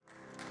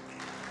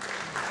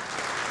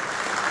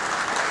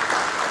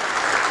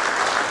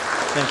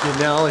Thank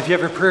you, Nell. If you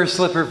have a prayer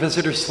slip or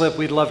visitor slip,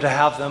 we'd love to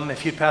have them.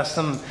 If you'd pass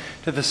them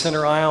to the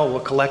center aisle,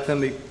 we'll collect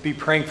them. We'll be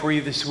praying for you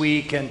this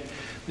week. And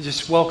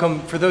just welcome,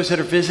 for those that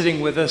are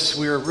visiting with us,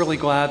 we are really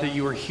glad that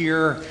you are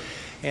here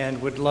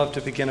and would love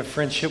to begin a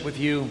friendship with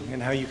you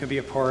and how you can be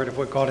a part of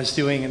what God is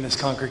doing in this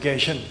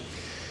congregation.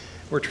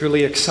 We're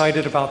truly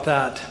excited about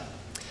that.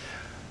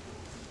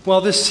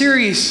 Well, this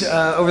series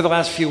over the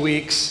last few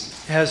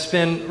weeks has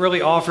been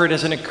really offered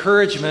as an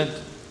encouragement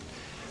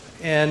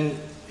and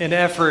an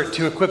effort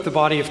to equip the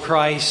body of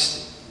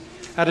Christ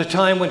at a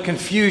time when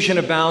confusion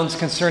abounds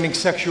concerning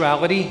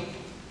sexuality,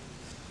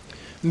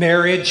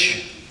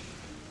 marriage,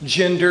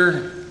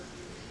 gender,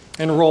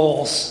 and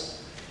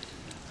roles.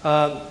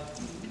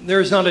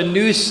 There's not a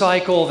news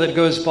cycle that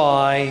goes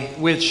by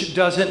which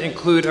doesn't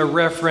include a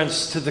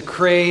reference to the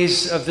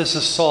craze of this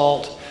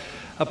assault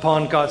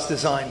upon God's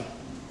design.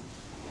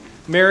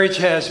 Marriage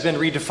has been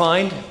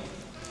redefined.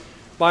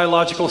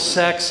 Biological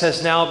sex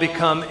has now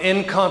become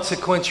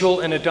inconsequential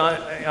in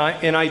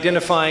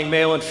identifying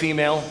male and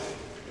female.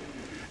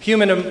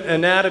 Human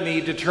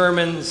autonomy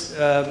determines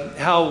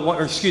how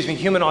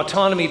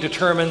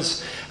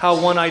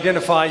one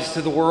identifies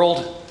to the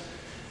world.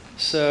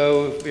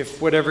 So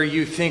if whatever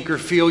you think or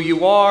feel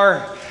you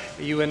are,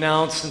 you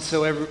announce, and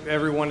so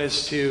everyone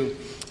is to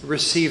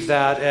receive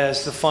that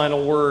as the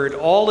final word.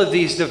 All of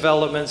these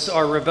developments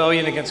are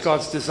rebellion against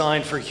God's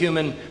design for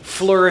human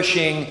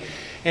flourishing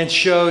and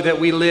show that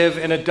we live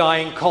in a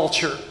dying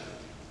culture.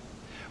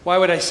 Why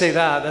would I say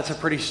that? That's a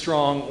pretty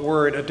strong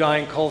word, a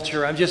dying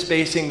culture. I'm just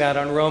basing that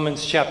on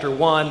Romans chapter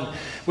 1,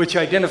 which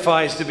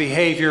identifies the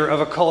behavior of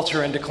a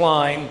culture in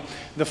decline,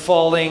 the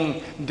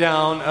falling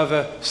down of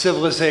a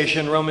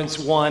civilization, Romans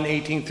 1,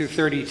 18 through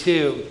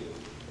 32.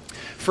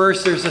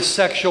 First, there's a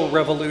sexual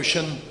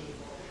revolution,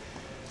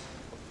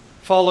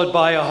 followed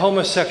by a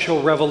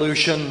homosexual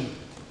revolution,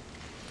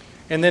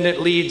 and then it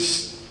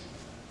leads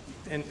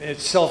and it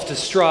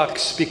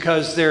self-destructs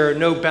because there are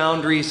no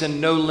boundaries and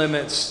no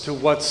limits to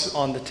what's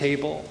on the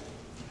table.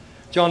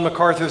 John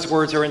MacArthur's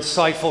words are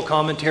insightful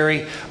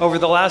commentary. Over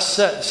the last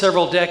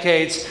several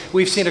decades,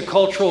 we've seen a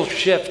cultural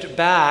shift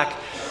back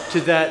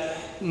to that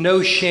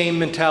no shame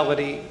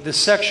mentality. The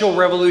sexual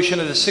revolution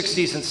of the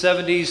 60s and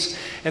 70s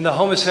and the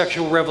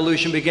homosexual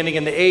revolution beginning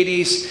in the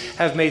 80s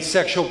have made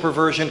sexual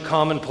perversion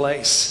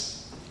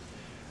commonplace.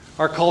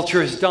 Our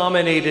culture is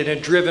dominated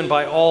and driven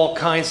by all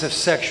kinds of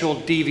sexual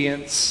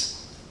deviance.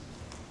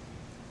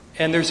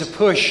 And there's a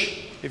push,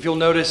 if you'll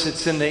notice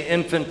it's in the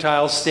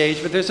infantile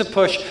stage, but there's a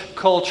push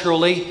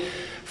culturally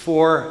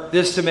for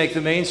this to make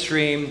the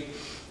mainstream,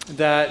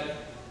 that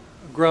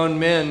grown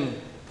men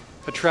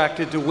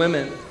attracted to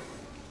women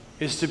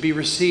is to be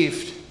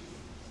received.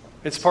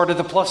 It's part of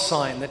the plus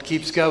sign that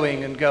keeps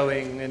going and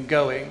going and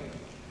going.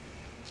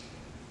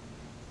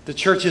 The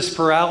church's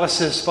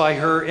paralysis by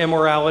her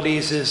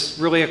immoralities is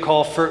really a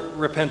call for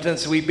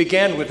repentance. We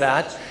began with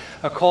that,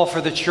 a call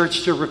for the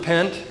church to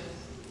repent.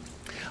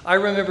 I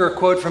remember a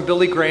quote from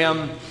Billy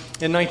Graham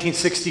in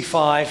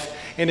 1965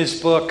 in his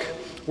book,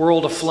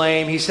 World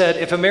Aflame. He said,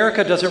 "If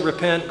America doesn't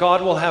repent,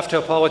 God will have to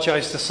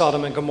apologize to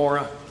Sodom and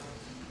Gomorrah."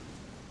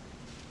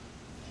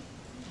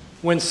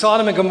 When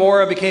Sodom and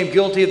Gomorrah became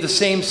guilty of the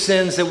same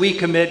sins that we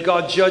commit,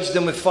 God judged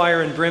them with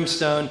fire and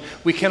brimstone.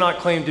 We cannot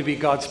claim to be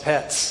God's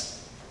pets.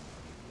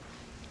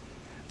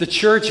 The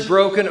church,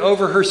 broken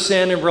over her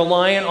sin and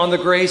reliant on the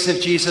grace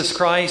of Jesus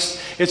Christ,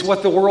 is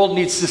what the world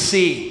needs to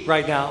see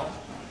right now.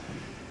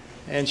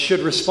 And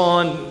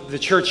the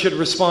church should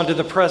respond to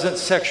the present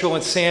sexual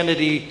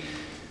insanity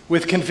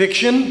with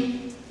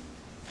conviction.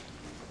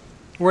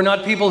 We're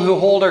not people who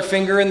hold our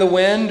finger in the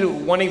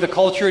wind, wanting the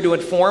culture to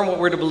inform what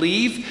we're to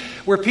believe.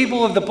 We're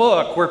people of the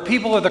book. We're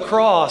people of the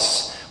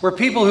cross. We're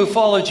people who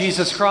follow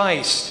Jesus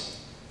Christ.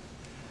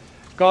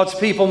 God's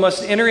people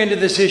must enter into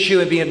this issue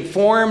and be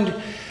informed.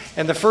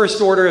 And the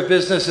first order of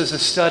business is a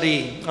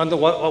study on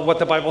what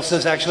the Bible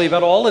says actually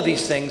about all of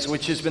these things,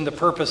 which has been the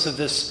purpose of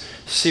this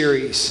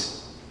series.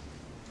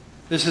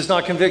 This is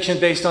not conviction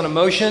based on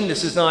emotion.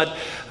 This is not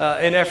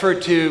an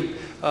effort to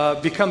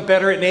become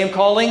better at name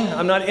calling.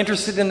 I'm not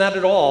interested in that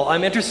at all.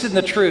 I'm interested in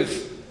the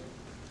truth.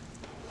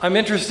 I'm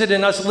interested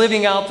in us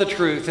living out the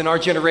truth in our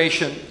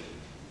generation.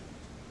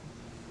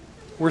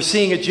 We're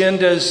seeing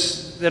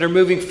agendas that are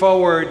moving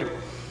forward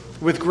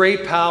with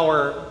great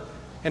power,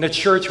 and a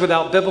church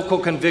without biblical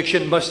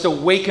conviction must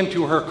awaken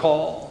to her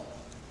call.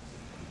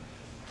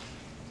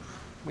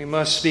 We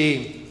must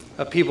be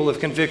a people of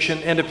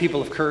conviction and a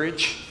people of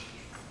courage.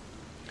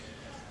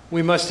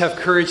 We must have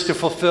courage to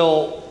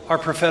fulfill our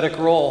prophetic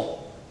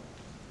role.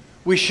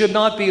 We should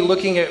not be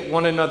looking at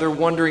one another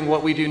wondering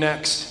what we do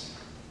next.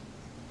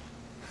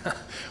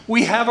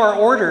 We have our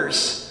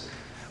orders.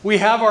 We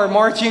have our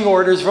marching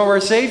orders from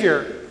our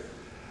Savior.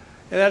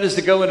 And that is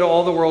to go into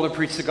all the world and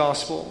preach the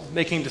gospel,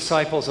 making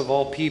disciples of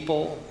all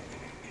people.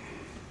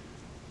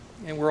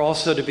 And we're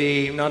also to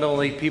be not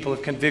only people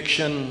of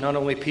conviction, not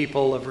only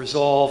people of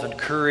resolve and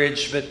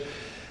courage, but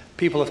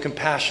people of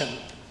compassion.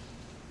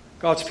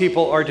 God's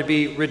people are to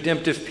be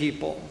redemptive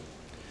people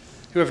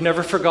who have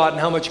never forgotten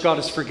how much God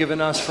has forgiven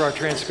us for our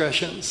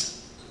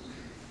transgressions.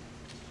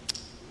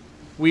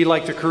 We,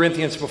 like the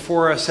Corinthians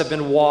before us, have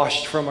been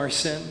washed from our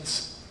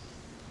sins.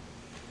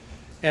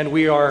 And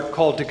we are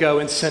called to go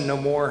and sin no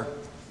more.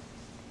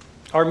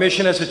 Our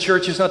mission as a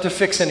church is not to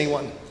fix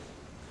anyone,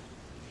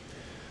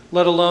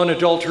 let alone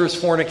adulterers,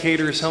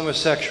 fornicators,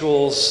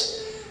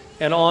 homosexuals,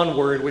 and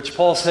onward, which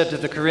Paul said to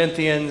the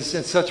Corinthians,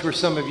 and such were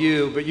some of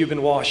you, but you've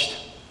been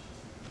washed.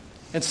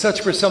 And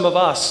such were some of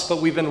us,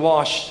 but we've been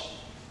washed.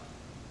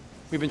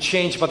 We've been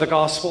changed by the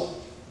gospel.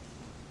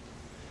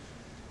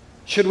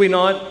 Should we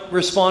not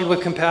respond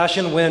with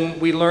compassion when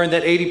we learn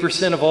that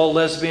 80% of all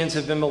lesbians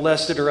have been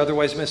molested or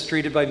otherwise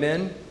mistreated by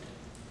men?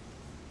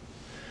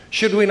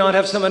 Should we not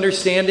have some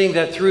understanding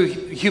that through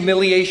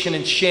humiliation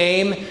and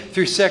shame,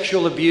 through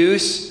sexual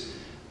abuse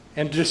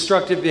and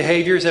destructive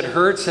behaviors that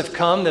hurts have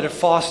come, that have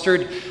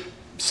fostered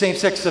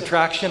same-sex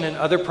attraction and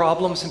other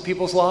problems in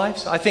people's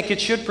lives? I think it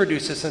should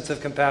produce a sense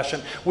of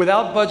compassion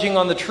without budging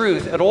on the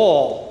truth at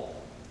all.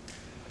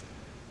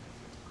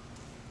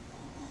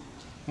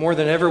 More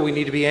than ever, we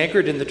need to be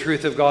anchored in the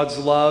truth of God's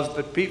love,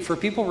 but for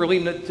people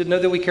really to know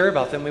that we care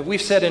about them. And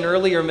we've said in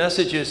earlier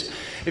messages,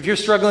 if you're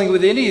struggling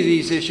with any of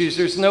these issues,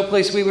 there's no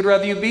place we would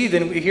rather you be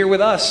than here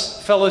with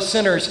us, fellow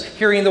sinners,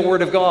 hearing the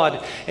Word of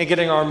God and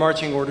getting our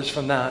marching orders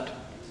from that,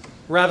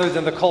 rather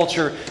than the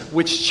culture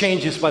which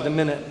changes by the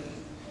minute.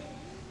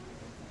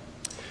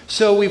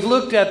 So we've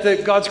looked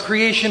at God's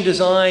creation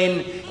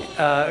design,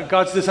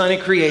 God's design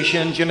and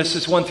creation,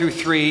 Genesis 1 through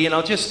 3, and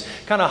I'll just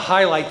kind of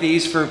highlight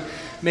these for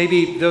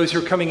maybe those who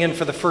are coming in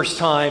for the first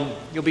time.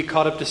 You'll be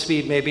caught up to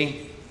speed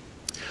maybe.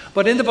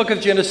 But in the book of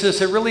Genesis,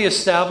 it really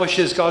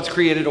establishes God's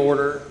created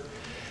order.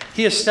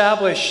 He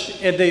established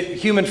in the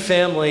human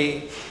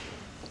family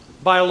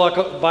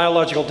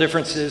biological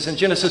differences. In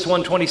Genesis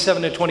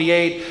 1:27 and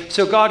 28,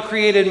 so God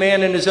created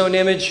man in his own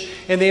image.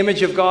 In the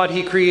image of God,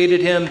 he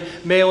created him.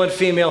 Male and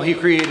female, he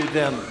created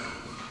them.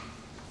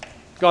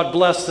 God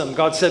blessed them.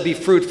 God said, be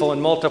fruitful and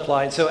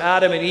multiply. And so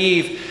Adam and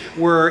Eve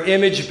were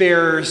image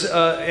bearers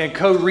and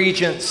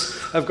co-regents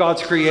of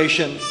God's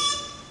creation.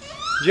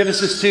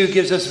 Genesis 2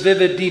 gives us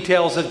vivid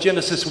details of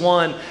Genesis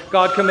 1.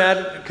 God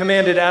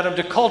commanded Adam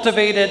to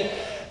cultivate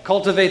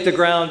the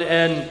ground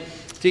and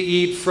to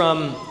eat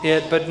from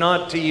it, but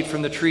not to eat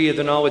from the tree of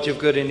the knowledge of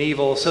good and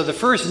evil. So the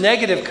first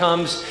negative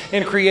comes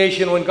in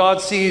creation when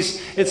God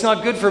sees it's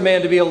not good for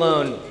man to be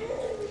alone.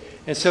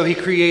 And so he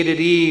created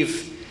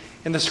Eve.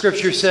 And the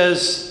scripture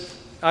says,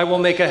 I will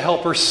make a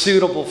helper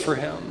suitable for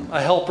him,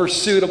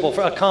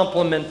 a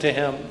complement to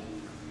him,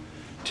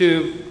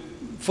 to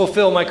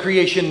fulfill my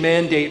creation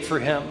mandate for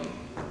him.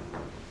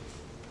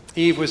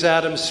 Eve was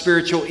Adam's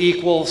spiritual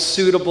equal,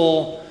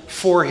 suitable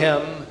for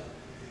him,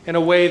 in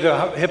a way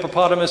the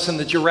hippopotamus and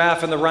the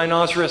giraffe and the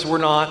rhinoceros were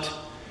not.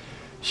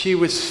 She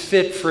was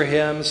fit for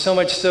him, so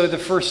much so the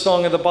first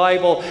song of the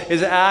Bible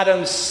is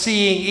Adam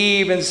seeing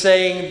Eve and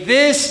saying,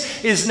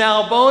 this is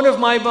now bone of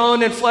my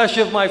bone and flesh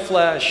of my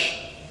flesh.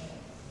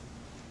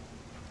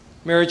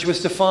 Marriage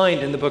was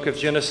defined in the book of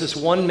Genesis,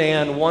 one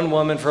man, one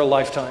woman for a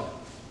lifetime.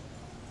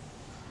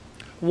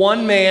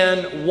 One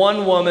man,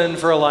 one woman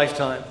for a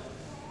lifetime.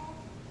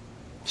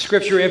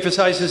 Scripture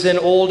emphasizes in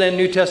Old and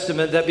New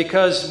Testament that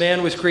because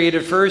man was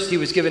created first, he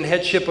was given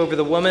headship over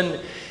the woman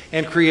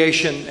and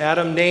creation.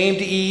 Adam named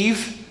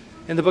Eve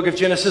in the book of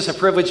Genesis, a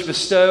privilege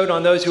bestowed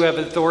on those who have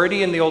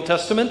authority in the Old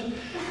Testament.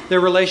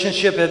 Their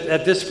relationship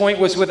at this point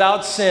was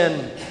without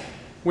sin,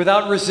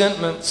 without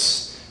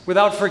resentments,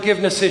 without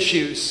forgiveness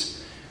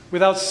issues,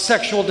 without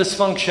sexual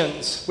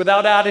dysfunctions,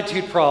 without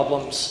attitude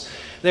problems.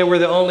 They were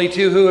the only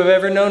two who have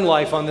ever known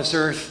life on this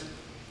earth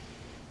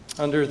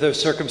under those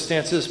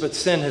circumstances, but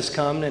sin has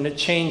come and it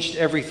changed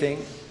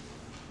everything.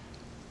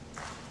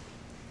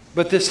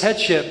 But this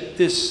headship,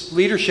 this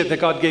leadership that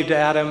God gave to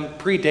Adam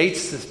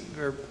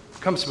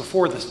comes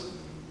before the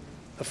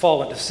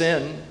fall into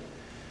sin.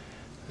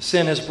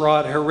 Sin has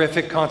brought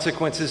horrific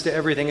consequences to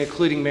everything,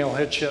 including male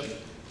headship.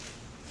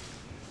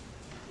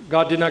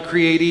 God did not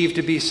create Eve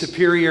to be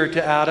superior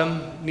to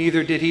Adam,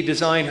 neither did he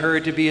design her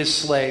to be his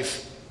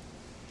slave.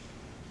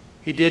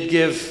 He did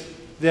give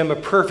them a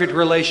perfect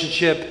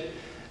relationship.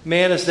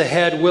 Man as the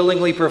head,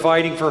 willingly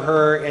providing for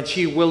her, and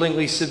she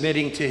willingly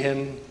submitting to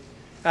him.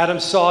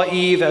 Adam saw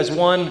Eve as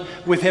one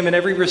with him in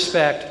every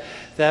respect.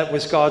 That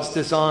was God's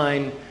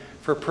design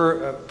for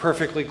a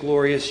perfectly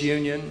glorious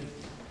union.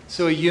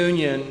 So a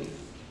union,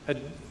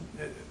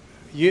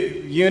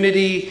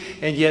 unity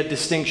and yet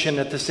distinction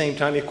at the same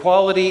time,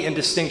 equality and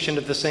distinction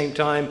at the same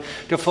time,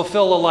 to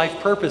fulfill a life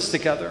purpose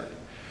together.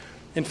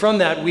 And from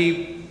that,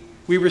 we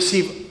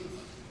receive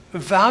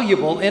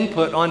valuable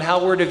input on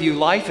how we're to view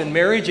life and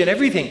marriage and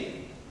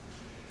everything.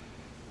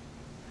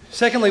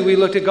 Secondly, we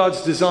looked at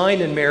God's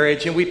design in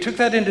marriage, and we took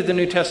that into the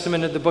New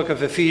Testament in the book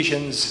of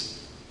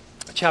Ephesians,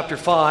 chapter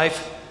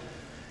 5.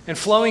 And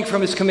flowing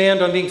from his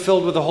command on being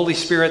filled with the Holy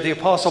Spirit, the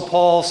Apostle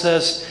Paul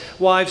says,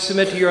 wives,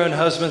 submit to your own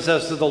husbands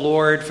as to the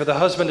Lord, for the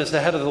husband is the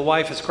head of the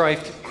wife, as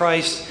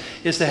Christ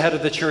is the head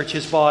of the church,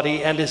 his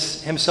body, and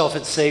is himself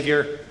its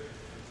Savior.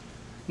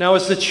 Now,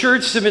 as the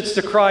church submits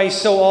to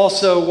Christ, so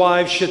also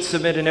wives should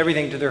submit in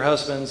everything to their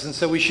husbands. And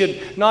so we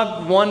should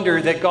not wonder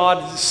that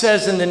God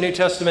says in the New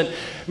Testament,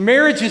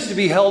 marriage is to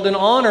be held in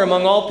honor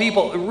among all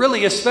people,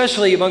 really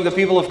especially among the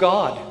people of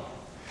God,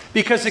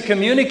 because it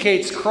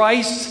communicates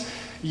Christ's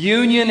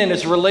union and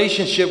his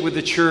relationship with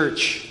the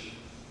church.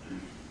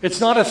 It's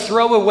not a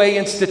throwaway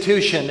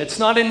institution. It's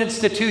not an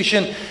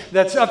institution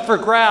that's up for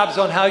grabs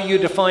on how you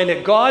define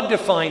it. God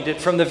defined it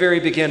from the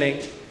very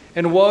beginning,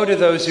 and woe to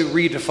those who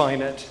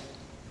redefine it.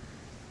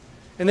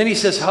 And then he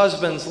says,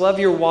 husbands, love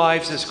your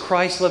wives as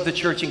Christ loved the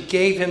church and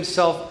gave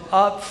himself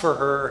up for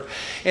her.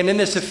 And in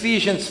this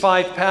Ephesians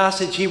 5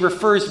 passage, he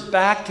refers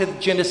back to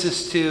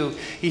Genesis 2.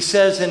 He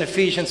says in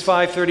Ephesians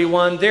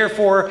 5:31,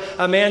 therefore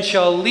a man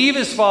shall leave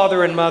his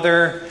father and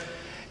mother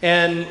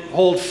and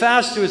hold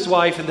fast to his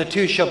wife, and the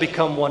two shall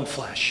become one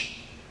flesh.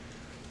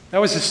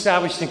 That was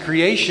established in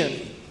creation.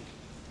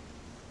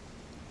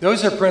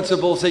 Those are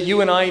principles that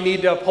you and I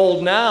need to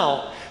uphold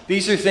now.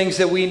 These are things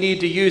that we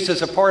need to use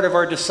as a part of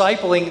our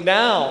discipling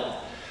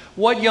now.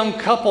 What young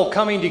couple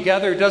coming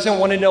together doesn't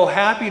want to know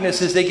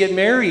happiness as they get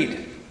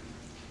married?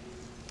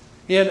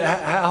 And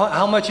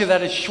how much of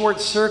that is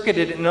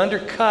short-circuited and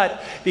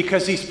undercut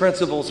because these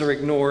principles are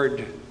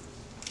ignored?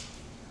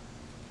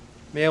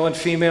 Male and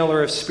female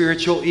are of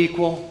spiritual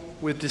equal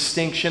with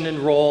distinction and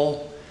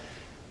role.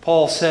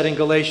 Paul said in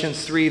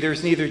Galatians 3,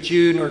 there's neither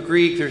Jew nor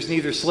Greek, there's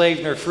neither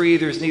slave nor free,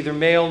 there's neither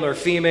male nor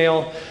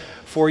female,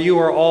 for you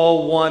are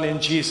all one in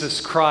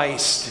Jesus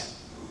Christ.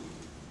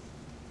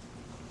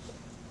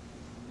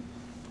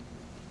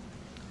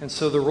 And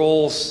so the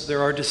roles,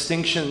 there are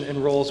distinction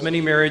in roles.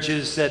 Many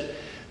marriages that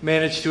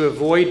manage to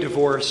avoid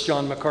divorce,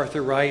 John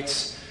MacArthur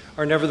writes,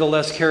 are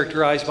nevertheless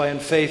characterized by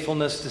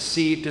unfaithfulness,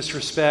 deceit,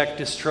 disrespect,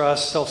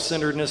 distrust,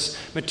 self-centeredness,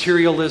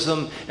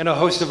 materialism, and a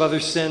host of other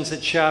sins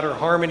that shatter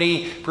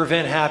harmony,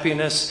 prevent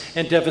happiness,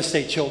 and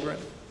devastate children.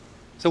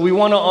 So we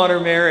want to honor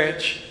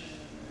marriage.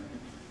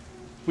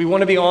 We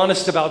want to be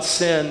honest about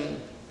sin,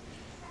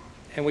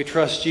 and we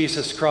trust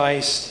Jesus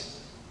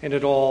Christ in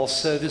it all.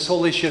 So this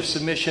whole issue of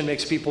submission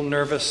makes people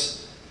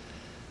nervous.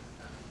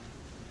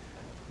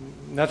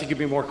 Nothing could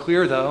be more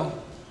clear, though,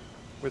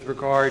 with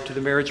regard to the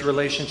marriage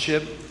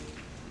relationship.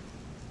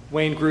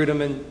 Wayne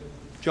Grudem and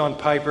John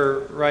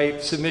Piper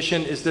write,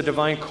 submission is the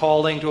divine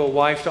calling to a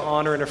wife to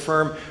honor and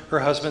affirm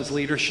her husband's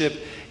leadership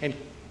and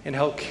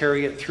help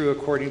carry it through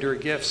according to her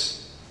gifts.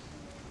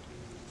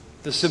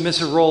 The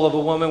submissive role of a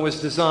woman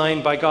was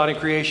designed by God in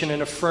creation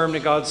and affirmed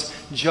in God's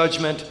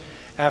judgment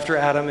after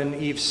Adam and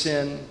Eve's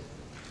sin.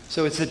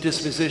 So it's a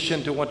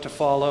disposition to want to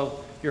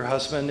follow your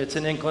husband. It's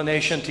an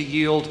inclination to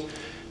yield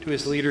to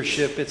his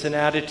leadership. It's an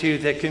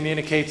attitude that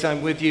communicates,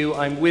 I'm with you,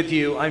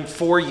 I'm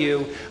for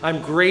you.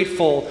 I'm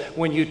grateful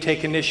when you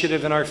take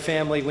initiative in our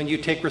family, when you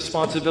take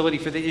responsibility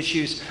for the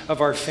issues of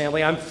our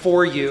family. I'm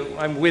for you,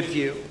 I'm with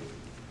you.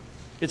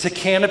 It's a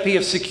canopy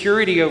of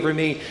security over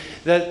me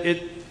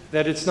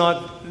that's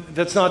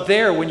not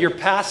there when you're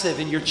passive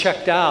and you're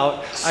checked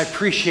out. I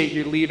appreciate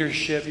your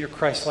leadership, your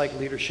Christ-like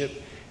leadership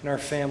in our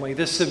family.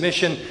 This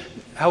submission,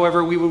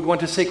 however, we would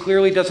want to say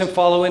clearly, doesn't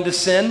follow into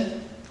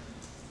sin.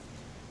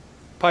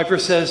 Piper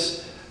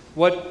says,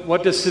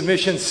 what does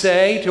submission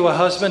say to a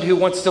husband who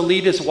wants to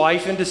lead his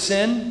wife into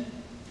sin?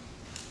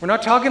 We're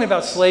not talking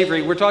about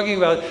slavery. We're talking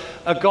about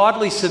a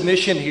godly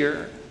submission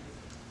here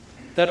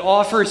that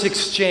offers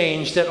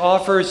exchange, that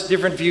offers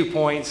different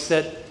viewpoints,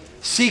 that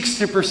seeks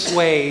to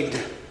persuade,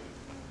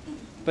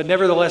 but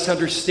nevertheless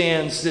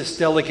understands this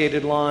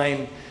delegated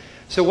line.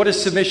 So what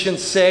does submission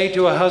say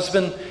to a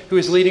husband who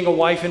is leading a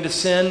wife into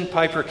sin?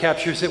 Piper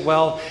captures it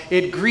well.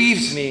 It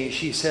grieves me,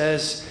 she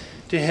says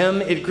to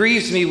him, it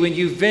grieves me when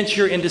you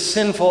venture into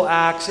sinful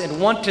acts and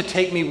want to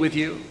take me with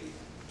you.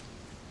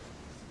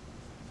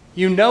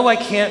 You know I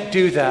can't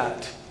do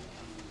that.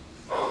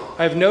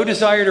 I have no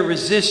desire to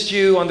resist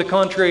you. On the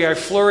contrary, I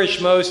flourish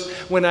most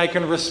when I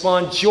can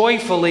respond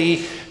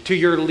joyfully to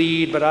your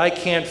lead, but I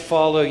can't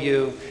follow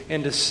you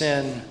into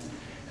sin.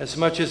 As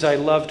much as I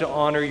love to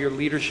honor your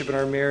leadership in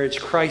our marriage,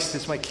 Christ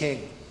is my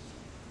King.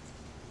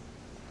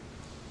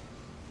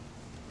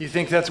 You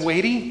think that's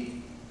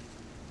weighty?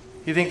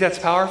 You think that's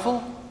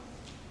powerful?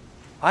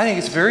 I think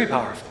it's very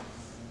powerful.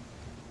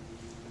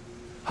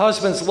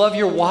 Husbands, love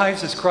your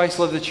wives as Christ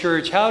loved the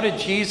church. How did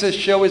Jesus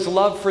show his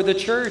love for the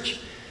church?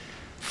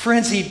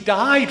 Friends, he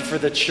died for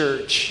the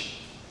church.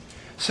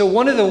 So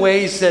one of the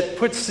ways that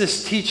puts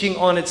this teaching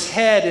on its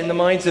head in the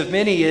minds of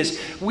many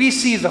is we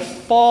see the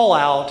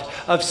fallout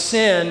of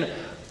sin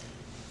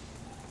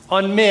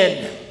on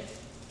men.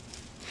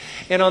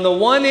 And on the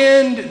one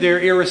end,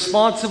 they're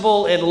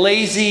irresponsible and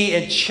lazy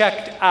and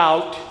checked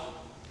out.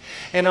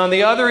 And on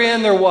the other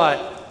end, they're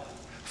what?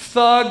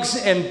 Thugs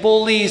and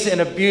bullies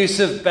and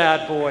abusive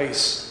bad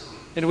boys.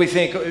 And we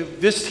think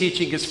this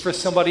teaching is for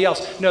somebody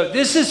else. No,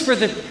 this is for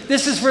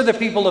the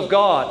people of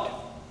God.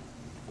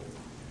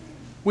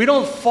 We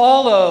don't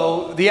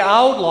follow the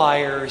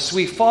outliers.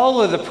 We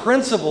follow the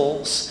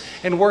principles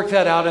and work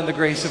that out in the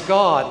grace of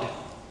God.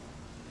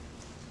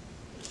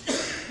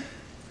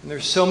 And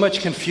there's so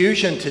much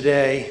confusion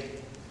today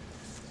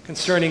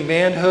concerning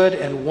manhood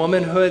and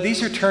womanhood.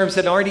 These are terms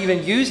that aren't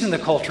even used in the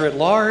culture at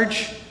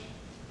large.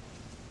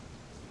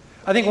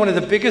 I think one of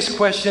the biggest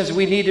questions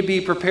we need to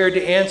be prepared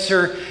to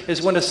answer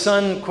is when a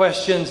son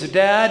questions,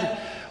 Dad,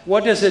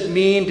 what does it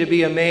mean to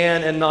be a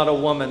man and not a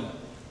woman?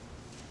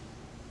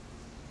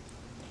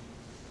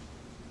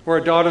 Or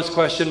a daughter's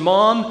question,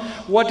 Mom,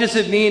 what does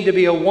it mean to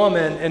be a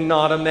woman and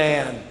not a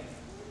man?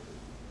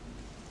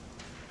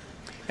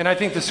 And I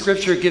think the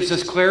scripture gives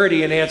us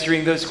clarity in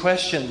answering those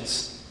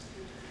questions.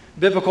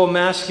 Biblical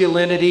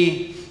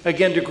masculinity,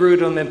 again to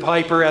Grudem and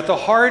Piper, at the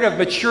heart of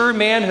mature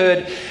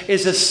manhood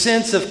is a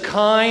sense of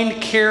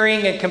kind,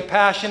 caring, and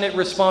compassionate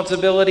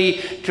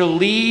responsibility to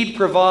lead,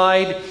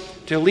 provide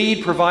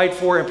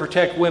for, and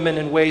protect women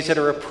in ways that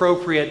are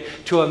appropriate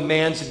to a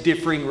man's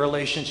differing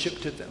relationship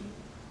to them.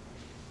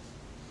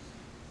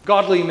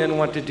 Godly men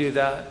want to do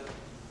that.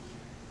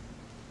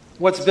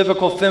 What's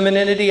biblical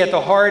femininity? At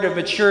the heart of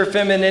mature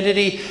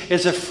femininity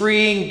is a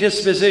freeing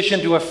disposition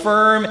to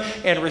affirm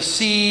and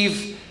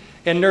receive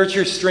and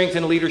nurture strength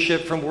and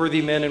leadership from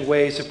worthy men in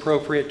ways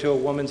appropriate to a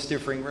woman's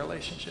differing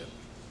relationship.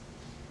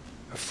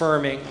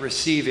 Affirming,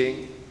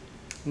 receiving,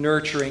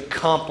 nurturing,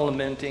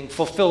 complimenting,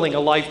 fulfilling a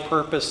life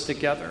purpose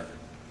together.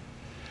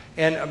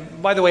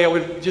 And by the way, I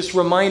would just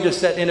remind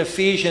us that in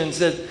Ephesians,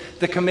 that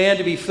the command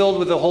to be filled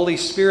with the Holy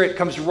Spirit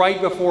comes right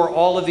before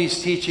all of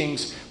these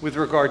teachings with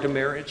regard to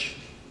marriage.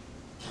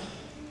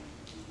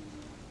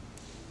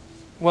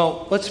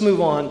 Well, let's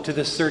move on to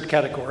this third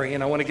category,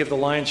 and I want to give the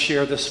lion's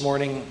share this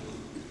morning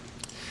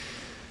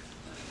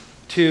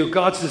to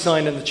God's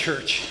design in the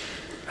church.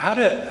 How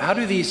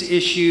do these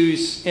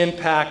issues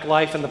impact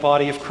life in the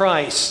body of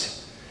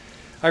Christ?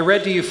 I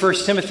read to you 1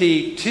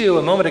 Timothy 2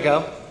 a moment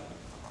ago,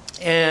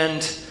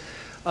 and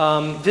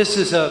this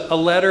is a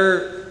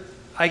letter.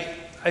 I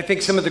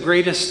think some of the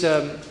greatest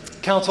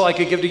counsel I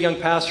could give to young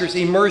pastors: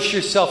 immerse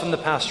yourself in the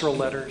pastoral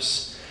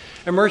letters.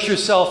 Immerse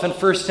yourself in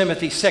 1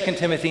 Timothy, 2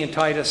 Timothy, and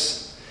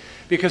Titus,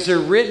 because they're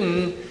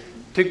written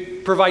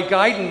to provide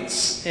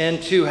guidance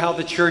into how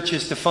the church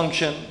is to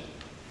function.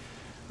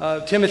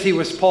 Timothy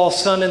was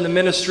Paul's son in the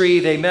ministry.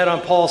 They met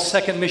on Paul's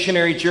second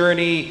missionary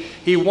journey.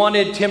 He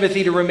wanted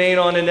Timothy to remain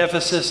on in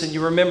Ephesus, and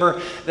you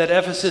remember that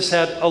Ephesus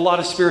had a lot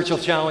of spiritual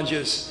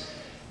challenges.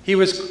 He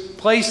was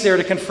placed there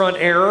to confront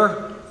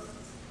error,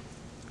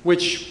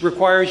 which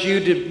requires you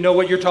to know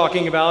what you're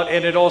talking about,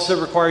 and it also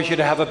requires you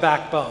to have a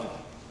backbone.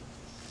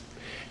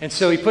 And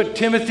so he put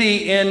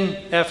Timothy in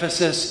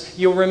Ephesus.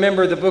 You'll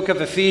remember the book of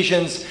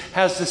Ephesians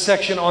has the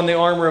section on the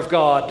armor of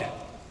God,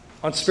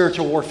 on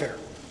spiritual warfare.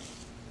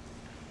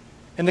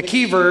 And the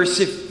key verse,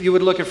 if you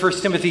would look at 1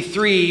 Timothy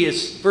 3,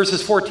 is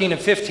verses 14 and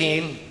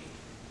 15.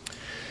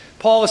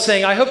 Paul is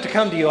saying, I hope to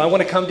come to you. I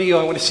want to come to you.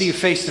 I want to see you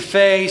face to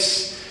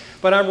face.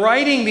 But I'm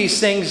writing these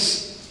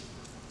things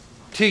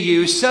to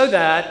you so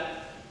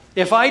that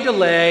if I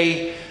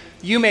delay,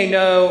 you may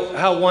know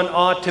how one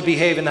ought to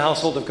behave in the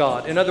household of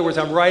God. In other words,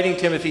 I'm writing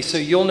Timothy so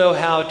you'll know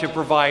how to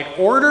provide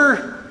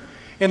order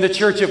in the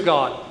church of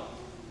God,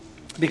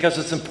 because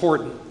it's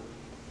important.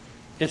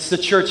 It's the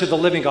church of the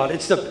living God.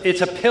 It's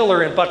a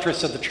pillar and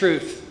buttress of the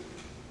truth.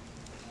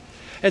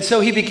 And so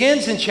he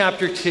begins in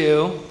chapter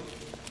 2,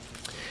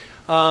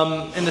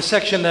 in the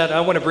section that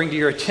I want to bring to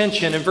your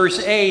attention. In verse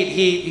 8,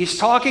 he's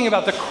talking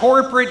about the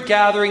corporate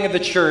gathering of the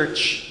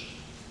church.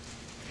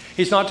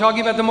 He's not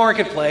talking about the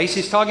marketplace.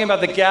 He's talking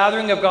about the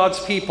gathering of God's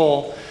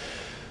people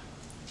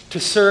to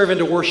serve and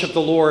to worship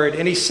the Lord.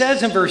 And he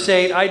says in verse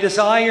 8, I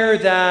desire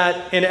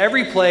that in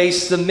every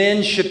place the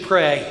men should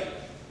pray.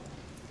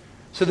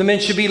 So the men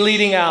should be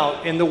leading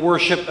out in the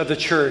worship of the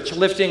church,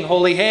 lifting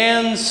holy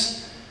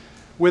hands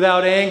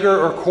without anger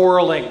or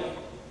quarreling,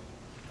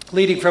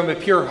 leading from a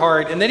pure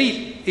heart. And then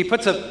he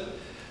puts a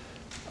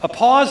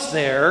pause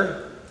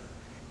there,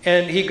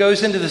 and he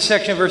goes into the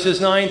section verses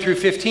 9 through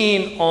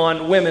 15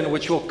 on women,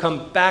 which we'll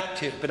come back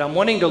to. But I'm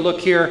wanting to look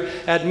here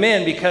at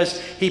men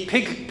because he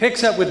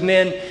picks up with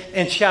men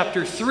in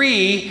chapter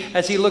 3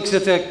 as he looks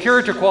at the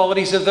character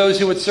qualities of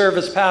those who would serve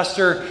as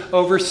pastor,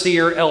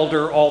 overseer,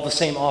 elder, all the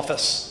same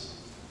office.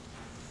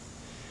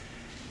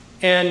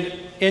 And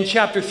in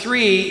chapter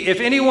 3, if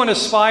anyone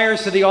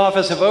aspires to the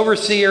office of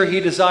overseer, he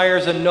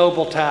desires a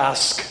noble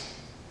task.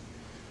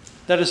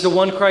 That is the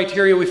one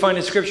criteria we find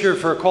in Scripture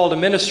for a call to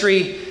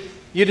ministry.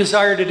 You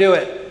desire to do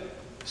it.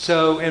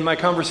 So in my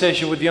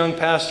conversation with young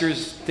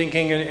pastors,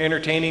 thinking and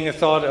entertaining the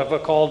thought of a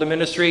call to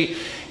ministry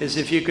is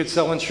if you could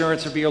sell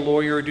insurance or be a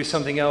lawyer or do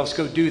something else,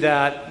 go do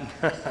that.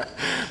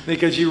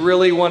 Because you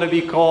really want to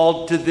be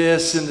called to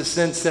this in the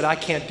sense that I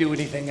can't do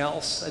anything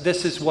else.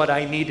 This is what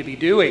I need to be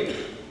doing.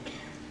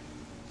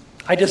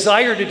 I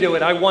desire to do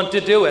it. I want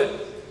to do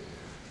it.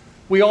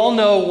 We all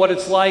know what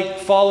it's like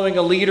following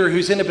a leader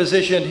who's in a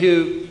position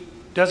who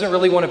doesn't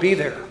really want to be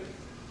there.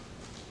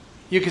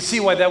 You can see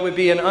why that would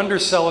be an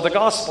undersell of the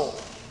gospel.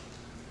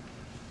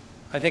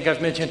 I think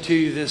I've mentioned to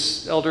you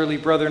this elderly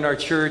brother in our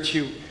church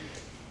who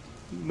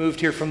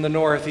moved here from the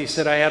north. He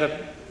said, I had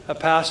a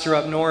pastor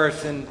up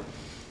north, and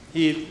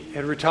he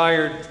had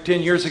retired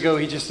 10 years ago.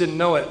 He just didn't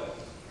know it.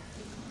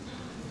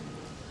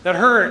 That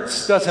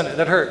hurts, doesn't it?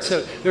 That hurts.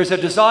 So there's a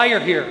desire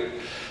here.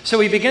 So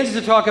he begins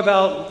to talk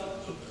about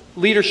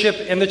leadership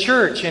in the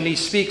church, and he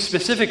speaks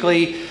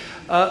specifically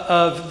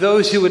of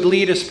those who would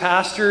lead as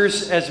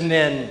pastors as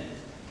men.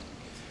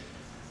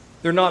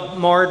 They're not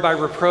marred by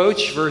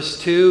reproach,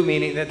 verse 2,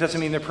 meaning that doesn't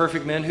mean they're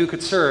perfect men who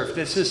could serve.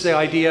 This is the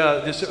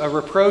idea, a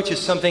reproach is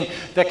something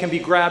that can be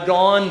grabbed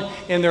on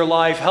in their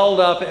life, held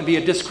up, and be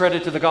a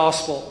discredit to the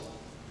gospel.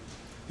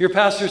 Your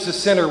pastor's a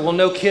sinner. Well,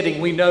 no kidding,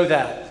 we know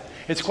that.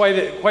 It's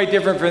quite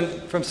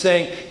different from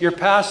saying, your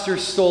pastor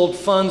stole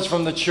funds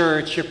from the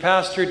church, your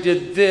pastor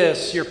did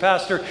this, your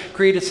pastor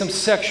created some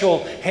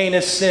sexual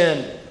heinous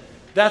sin.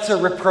 That's a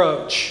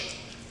reproach.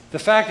 The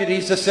fact that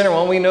he's a sinner,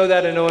 well, we know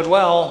that and know it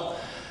well,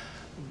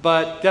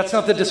 but that's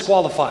not the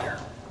disqualifier.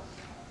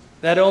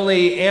 That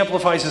only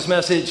amplifies his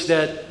message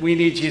that we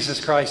need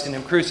Jesus Christ and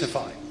him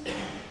crucified.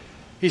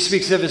 He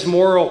speaks of his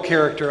moral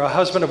character, a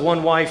husband of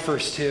one wife,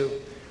 verse 2.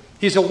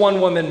 He's a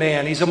one-woman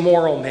man. He's a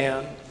moral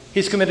man.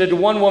 He's committed to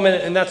one woman,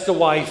 and that's the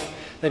wife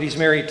that he's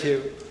married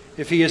to,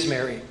 if he is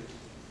married.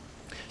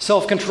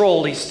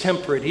 Self-controlled, he's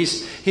temperate.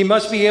 He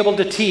must be able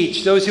to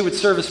teach. Those who would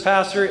serve as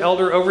pastor,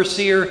 elder,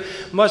 overseer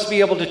must be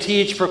able to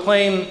teach,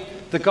 proclaim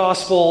the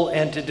gospel,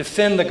 and to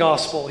defend the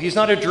gospel. He's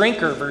not a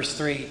drinker, verse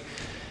 3.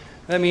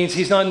 That means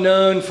he's not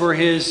known for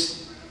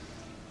his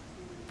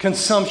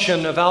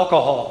consumption of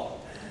alcohol.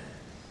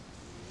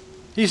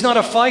 He's not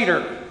a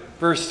fighter,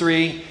 verse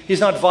 3. He's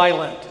not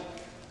violent.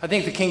 I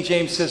think the King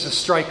James says a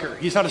striker.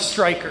 He's not a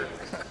striker.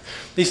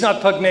 He's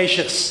not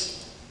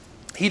pugnacious.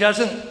 He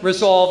doesn't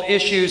resolve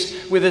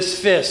issues with his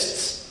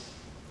fists.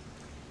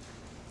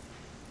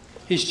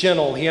 He's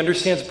gentle. He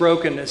understands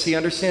brokenness. He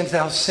understands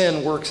how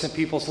sin works in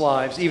people's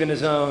lives, even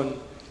his own.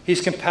 He's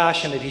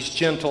compassionate. He's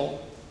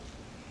gentle.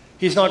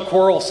 He's not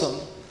quarrelsome.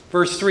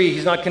 Verse 3,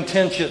 he's not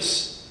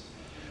contentious.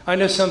 I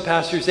know some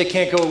pastors, they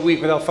can't go a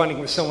week without fighting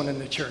with someone in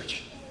the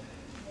church.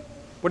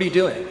 What are you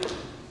doing?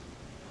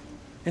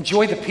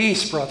 Enjoy the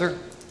peace, brother.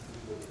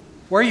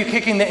 Why are you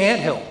kicking the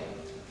anthill?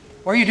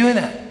 Why are you doing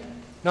that?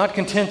 Not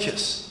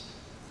contentious.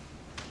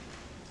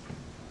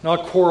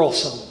 Not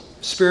quarrelsome.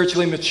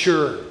 Spiritually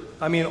mature.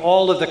 I mean,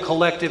 all of the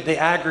collective, the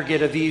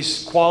aggregate of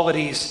these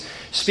qualities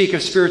speak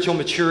of spiritual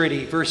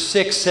maturity. Verse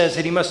 6 says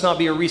that he must not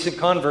be a recent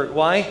convert.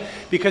 Why?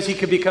 Because he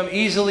could become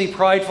easily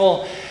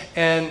prideful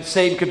and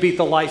Satan could beat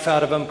the life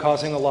out of him,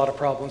 causing a lot of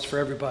problems for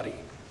everybody.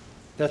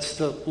 That's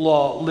the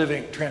Law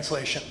Living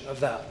translation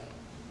of that.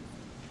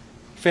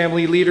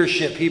 Family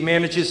leadership. He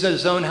manages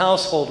his own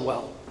household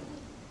well.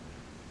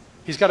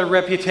 He's got a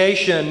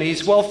reputation.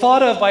 He's well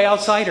thought of by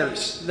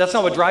outsiders. That's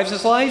not what drives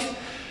his life.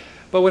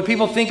 But when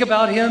people think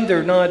about him,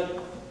 they're not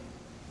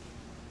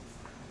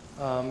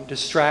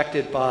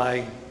distracted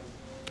by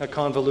a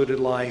convoluted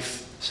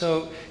life.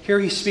 So here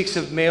he speaks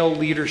of male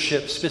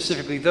leadership,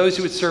 specifically those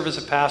who would serve as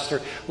a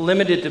pastor,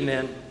 limited to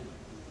men.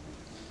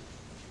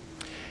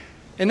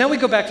 And then we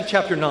go back to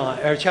chapter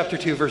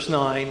 2, verse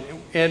 9,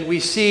 and we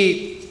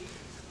see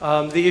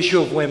the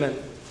issue of women.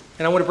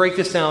 And I want to break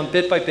this down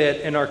bit by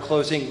bit in our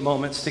closing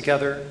moments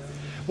together.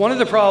 One of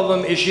the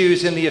problem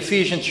issues in the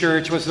Ephesian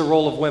church was the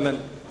role of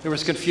women. There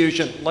was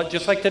confusion,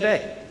 just like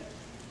today.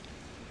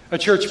 A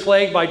church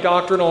plagued by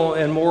doctrinal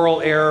and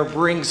moral error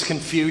brings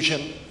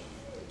confusion.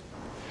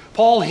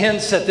 Paul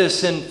hints at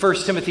this in 1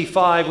 Timothy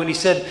 5 when he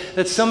said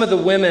that some of the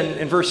women,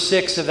 in verse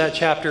 6 of that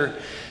chapter,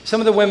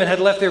 some of the women had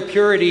left their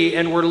purity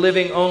and were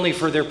living only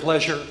for their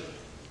pleasure.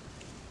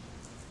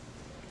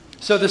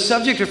 So the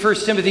subject of 1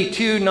 Timothy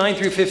 2, 9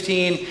 through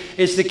 15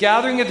 is the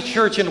gathering of the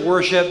church in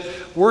worship.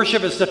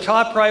 Worship is the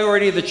top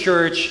priority of the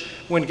church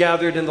when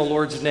gathered in the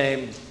Lord's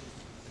name.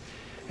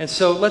 And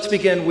so let's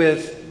begin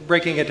with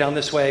breaking it down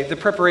this way, the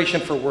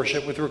preparation for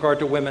worship with regard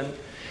to women.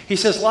 He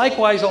says,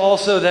 likewise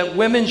also that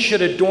women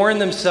should adorn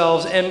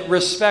themselves in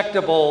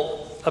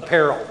respectable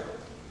apparel,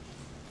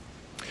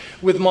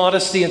 with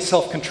modesty and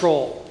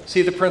self-control.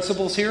 See the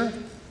principles here?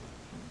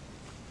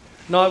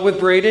 Not with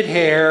braided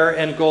hair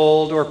and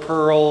gold or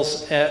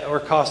pearls or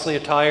costly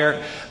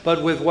attire,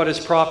 but with what is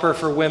proper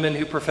for women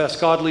who profess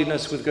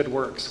godliness with good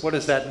works. What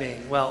does that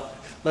mean? Well,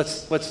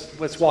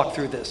 let's walk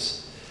through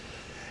this.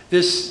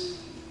 This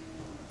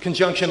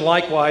conjunction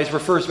likewise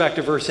refers back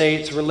to verse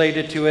 8. It's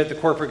related to it, the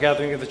corporate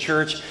gathering of the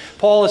church.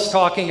 Paul is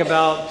talking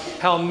about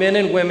how men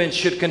and women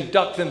should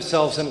conduct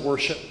themselves in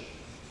worship.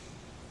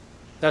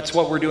 That's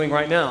what we're doing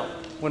right now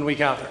when we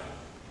gather.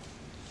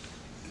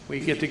 We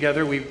get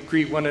together, we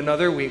greet one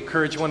another, we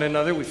encourage one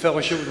another, we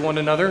fellowship with one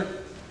another.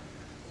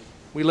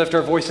 We lift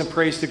our voice in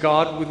praise to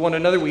God with one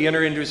another. We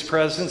enter into his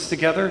presence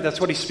together.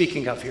 That's what he's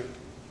speaking of here.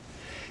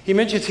 He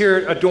mentions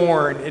here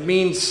adorn. It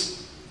means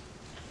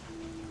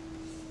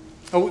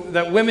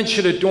that women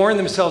should adorn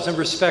themselves in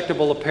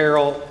respectable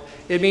apparel.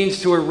 It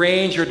means to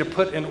arrange or to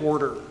put in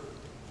order.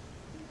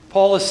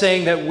 Paul is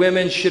saying that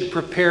women should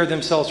prepare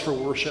themselves for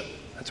worship.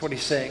 That's what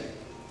he's saying.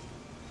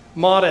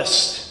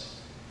 Modest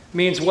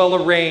means well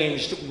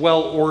arranged,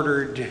 well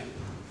ordered.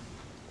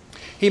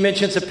 He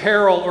mentions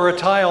apparel or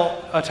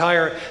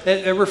attire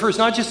that refers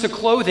not just to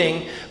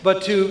clothing,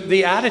 but to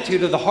the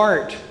attitude of the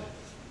heart.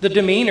 The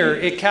demeanor,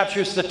 it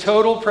captures the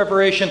total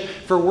preparation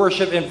for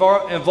worship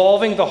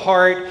involving the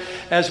heart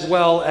as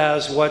well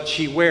as what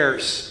she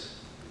wears.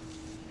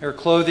 Her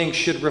clothing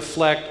should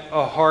reflect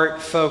a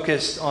heart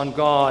focused on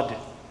God.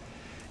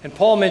 And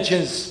Paul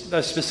mentions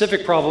a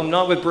specific problem,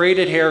 not with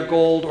braided hair,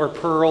 gold, or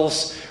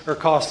pearls, or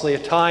costly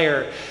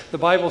attire. The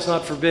Bible's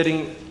not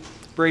forbidding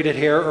braided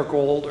hair, or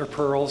gold, or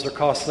pearls, or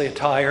costly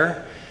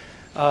attire.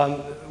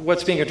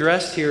 What's being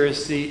addressed here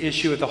is the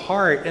issue of the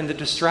heart and the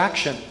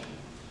distraction.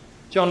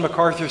 John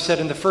MacArthur said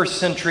in the first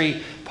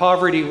century,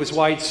 poverty was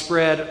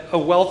widespread. A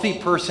wealthy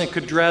person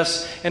could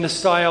dress in a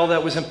style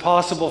that was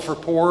impossible for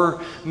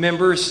poor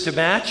members to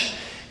match.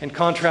 In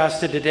contrast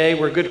to today,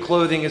 where good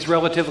clothing is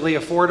relatively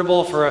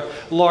affordable for a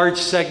large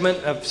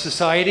segment of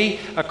society,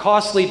 a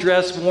costly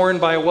dress worn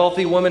by a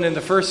wealthy woman in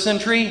the first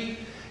century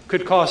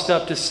could cost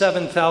up to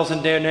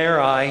 7,000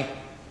 denarii,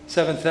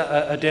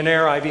 a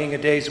denarii being a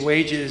day's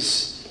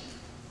wages.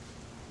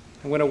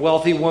 And when a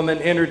wealthy woman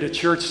entered a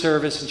church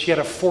service and she had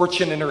a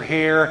fortune in her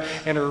hair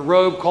and her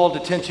robe called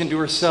attention to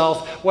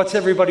herself, what's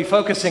everybody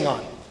focusing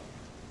on?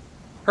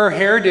 Her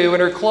hairdo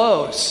and her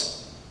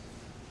clothes.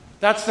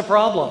 That's the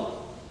problem.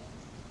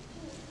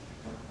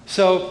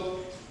 So,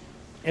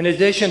 in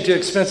addition to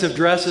expensive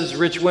dresses,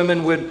 rich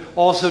women would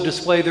also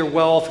display their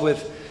wealth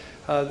with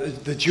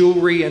the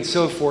jewelry and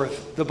so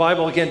forth. The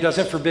Bible, again,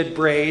 doesn't forbid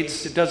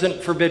braids. It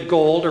doesn't forbid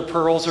gold or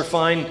pearls or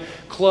fine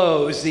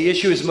clothes. The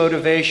issue is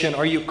motivation.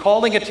 Are you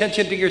calling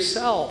attention to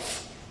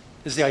yourself,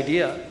 is the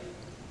idea.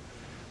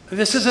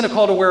 This isn't a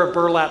call to wear a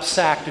burlap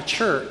sack to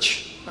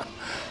church.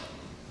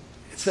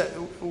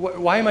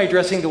 Why am I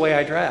dressing the way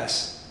I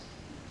dress?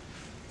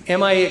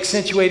 Am I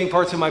accentuating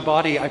parts of my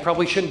body I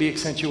probably shouldn't be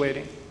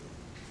accentuating?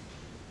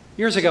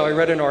 Years ago, I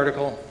read an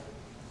article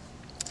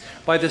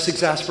by this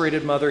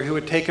exasperated mother who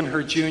had taken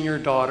her junior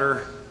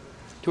daughter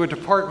to a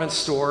department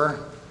store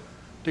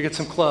to get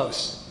some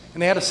clothes.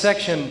 And they had a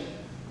section,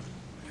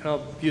 and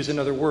I'll use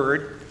another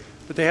word,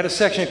 but they had a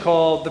section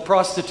called the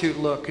prostitute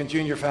look in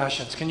junior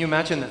fashions. Can you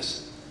imagine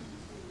this?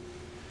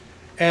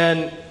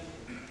 And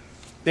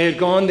they had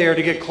gone there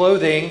to get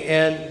clothing,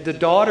 and the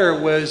daughter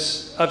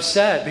was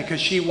upset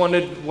because she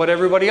wanted what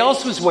everybody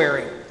else was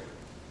wearing.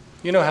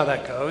 You know how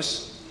that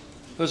goes.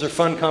 Those are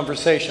fun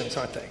conversations,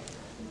 aren't they?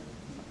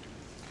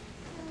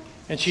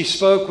 And she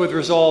spoke with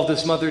resolve,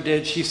 this mother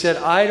did. She said,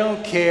 I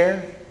don't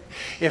care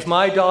if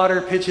my daughter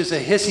pitches a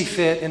hissy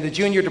fit in the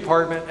junior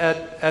department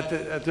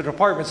at the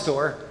department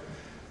store.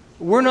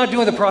 We're not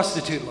doing the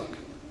prostitute look.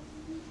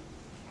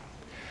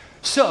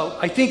 So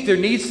I think there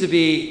needs to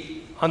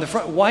be on the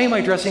front, why am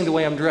I dressing the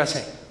way I'm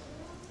dressing?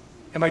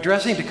 Am I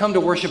dressing to come to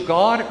worship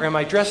God, or am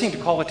I dressing to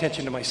call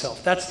attention to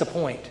myself? That's the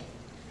point.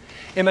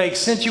 Am I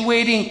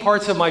accentuating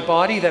parts of my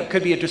body that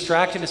could be a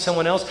distraction to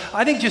someone else?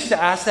 I think just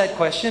to ask that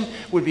question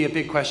would be a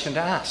big question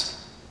to ask.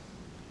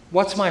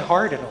 What's my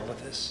heart in all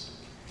of this?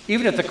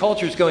 Even if the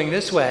culture is going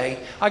this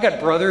way, I got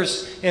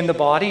brothers in the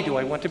body. Do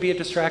I want to be a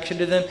distraction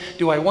to them?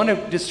 Do I want to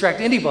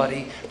distract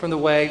anybody from the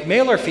way,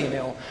 male or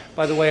female,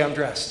 by the way I'm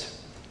dressed?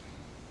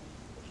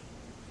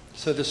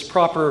 So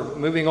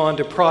moving on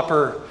to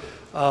proper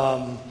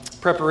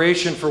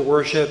preparation for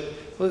worship,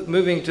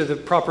 moving to the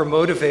proper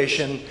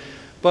motivation,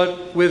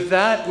 but with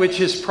that which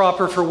is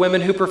proper for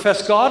women who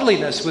profess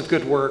godliness with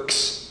good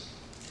works.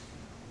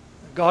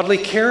 Godly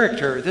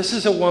character. This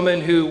is a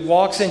woman who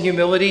walks in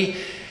humility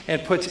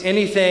and puts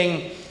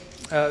anything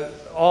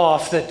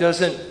off that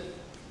doesn't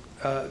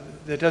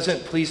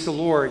please the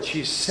Lord.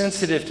 She's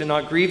sensitive to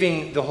not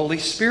grieving the Holy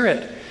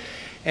Spirit,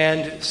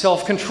 and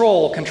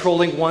self-control,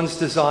 controlling one's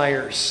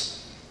desires.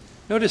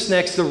 Notice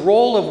next the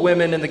role of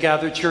women in the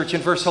gathered church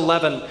in verse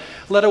 11.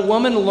 Let a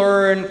woman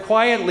learn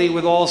quietly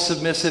with all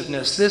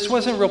submissiveness. This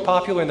wasn't real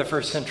popular in the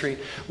first century.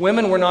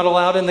 Women were not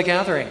allowed in the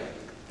gathering.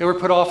 They were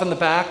put off in the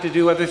back to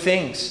do other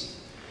things.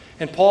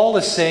 And Paul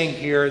is saying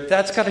here,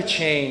 that's got to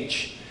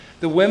change.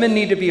 The women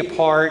need to be a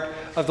part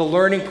of the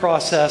learning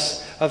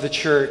process of the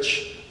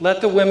church.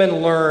 Let the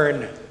women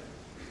learn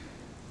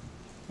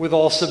with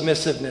all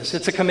submissiveness.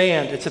 It's a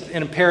command. It's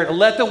an imperative.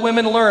 Let the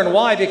women learn.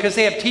 Why? Because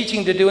they have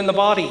teaching to do in the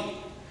body.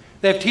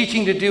 They have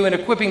teaching to do and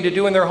equipping to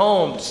do in their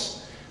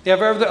homes. They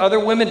have other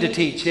women to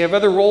teach. They have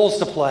other roles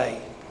to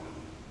play.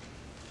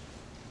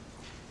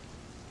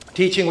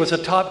 Teaching was a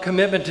top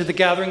commitment to the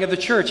gathering of the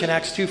church in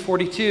Acts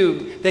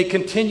 2:42. They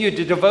continued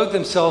to devote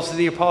themselves to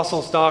the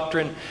apostles'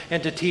 doctrine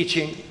and to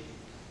teaching.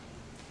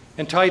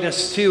 In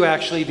Titus 2,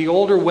 actually, the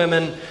older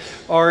women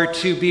are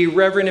to be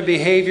reverent in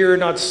behavior,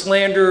 not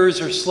slanderers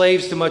or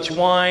slaves to much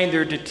wine.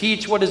 They're to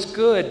teach what is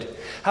good.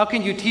 How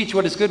can you teach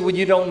what is good when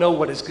you don't know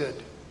what is good?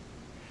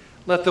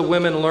 Let the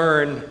women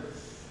learn.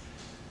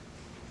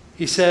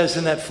 He says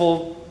in that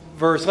full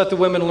verse, let the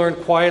women learn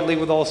quietly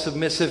with all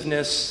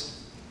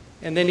submissiveness.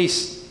 And then he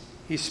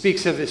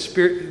speaks of the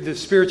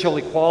spiritual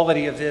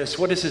equality of this.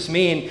 What does this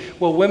mean?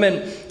 Well,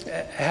 women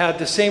had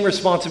the same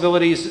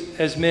responsibilities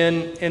as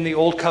men in the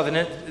Old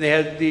Covenant. They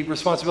had the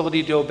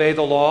responsibility to obey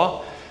the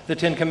law, the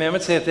Ten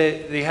Commandments.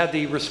 They had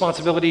the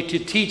responsibility to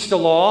teach the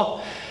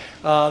law.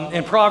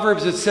 In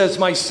Proverbs it says,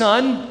 my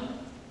son,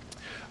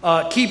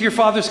 Keep your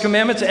father's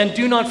commandments and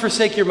do not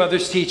forsake your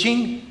mother's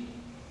teaching.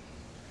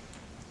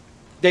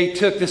 They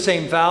took the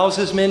same vows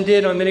as men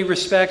did on many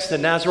respects. The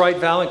Nazirite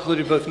vow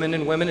included both men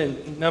and women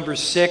in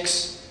Numbers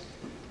 6.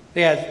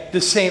 They had the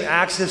same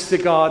access to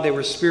God. They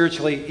were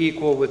spiritually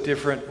equal with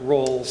different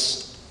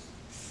roles.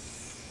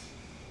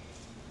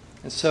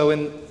 And so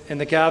in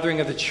the gathering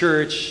of the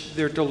church,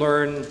 they're to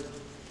learn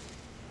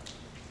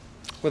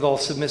with all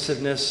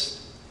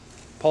submissiveness.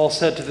 Paul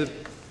said to the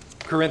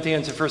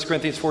Corinthians in 1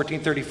 Corinthians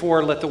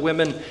 14:34, let the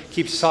women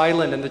keep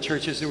silent in the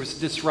churches. There was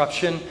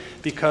disruption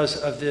because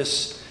of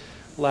this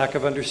lack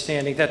of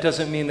understanding. That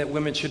doesn't mean that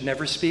women should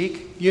never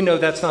speak. You know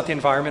that's not the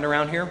environment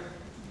around here.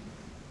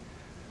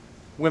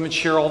 Women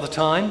share all the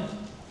time,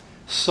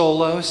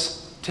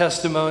 solos,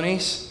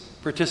 testimonies,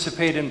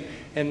 participate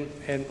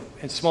in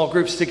small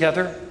groups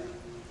together.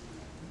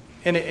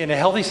 In a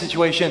healthy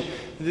situation,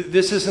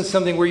 this isn't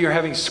something where you're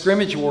having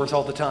scrimmage wars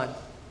all the time.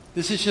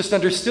 This is just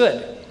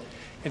understood.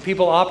 And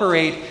people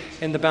operate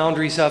in the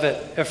boundaries of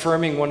it,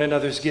 affirming one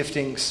another's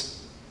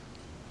giftings.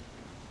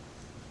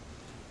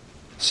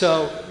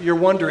 So you're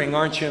wondering,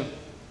 aren't you?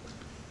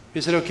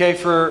 Is it okay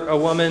for a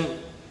woman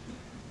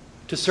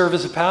to serve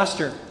as a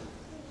pastor?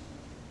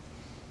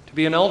 To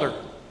be an elder?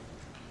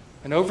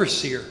 An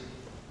overseer?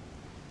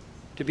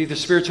 To be the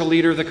spiritual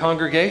leader of the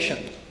congregation?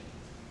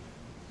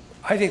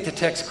 I think the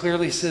text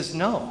clearly says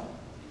no.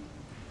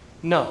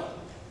 No.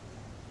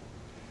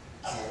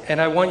 And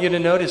I want you to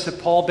notice that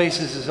Paul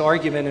bases his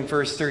argument in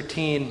verse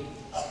 13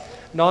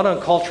 not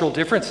on cultural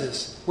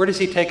differences. Where does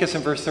he take us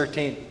in verse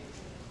 13?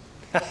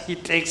 He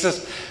takes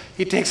us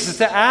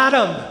to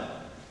Adam,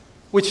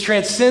 which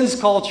transcends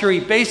culture. He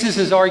bases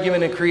his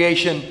argument in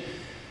creation.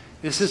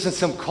 This isn't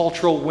some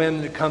cultural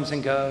whim that comes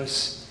and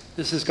goes.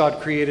 This is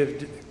God's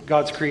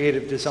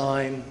creative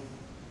design.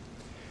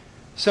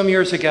 Some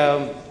years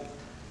ago,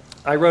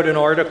 I wrote an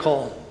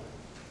article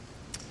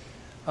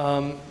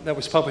that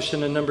was published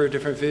in a number of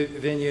different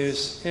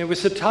venues. And it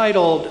was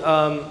titled,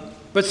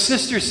 But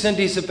Sister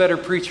Cindy's a Better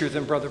Preacher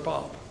Than Brother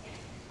Bob.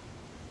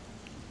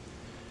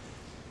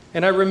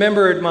 And I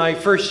remembered my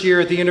first year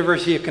at the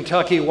University of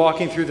Kentucky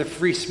walking through the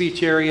free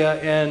speech area,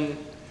 and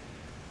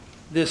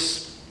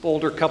this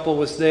older couple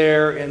was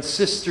there, and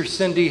Sister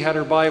Cindy had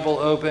her Bible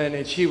open,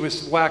 and she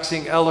was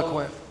waxing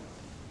eloquent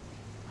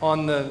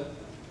on the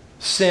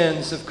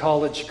sins of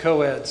college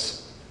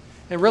co-eds.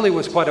 It really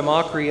was quite a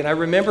mockery. And I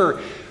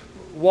remember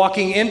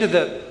walking into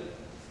the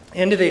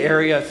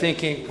area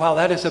thinking, wow,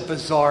 that is a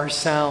bizarre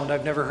sound.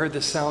 I've never heard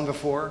this sound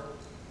before.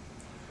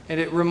 And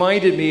it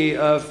reminded me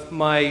of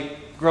my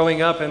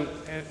growing up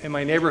in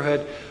my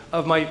neighborhood,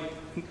 of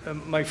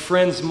my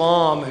friend's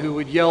mom who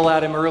would yell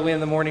at him early in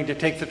the morning to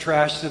take the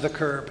trash to the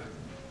curb.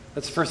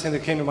 That's the first thing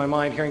that came to my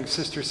mind, hearing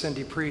Sister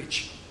Cindy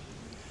preach.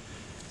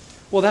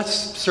 Well, that's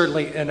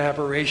certainly an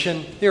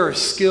aberration. There are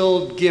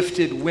skilled,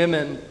 gifted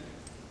women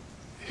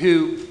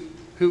who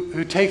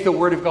take the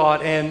Word of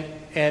God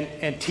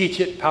and teach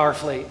it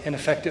powerfully and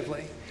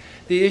effectively.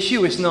 The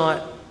issue is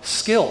not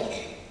skill.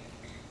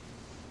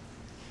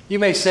 You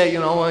may say,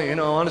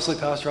 honestly,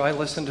 Pastor, I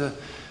listen to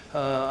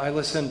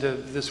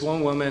this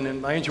one woman,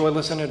 and I enjoy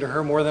listening to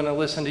her more than I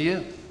listen to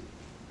you.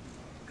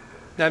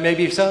 That may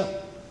be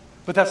so,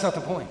 but that's not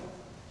the point.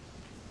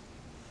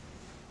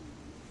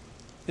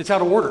 It's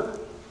out of order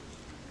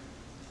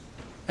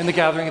in the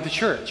gathering of the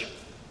church.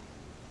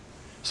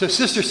 So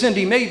Sister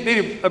Cindy may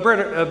be a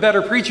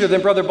better preacher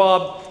than Brother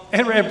Bob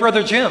and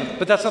Brother Jim,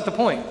 but that's not the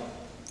point.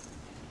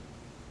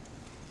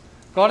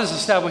 God has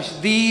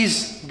established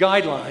these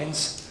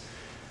guidelines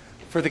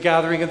for the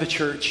gathering of the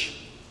church,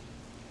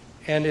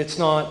 and it's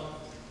not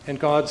in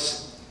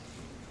God's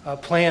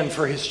plan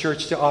for his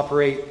church to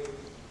operate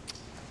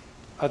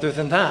other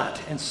than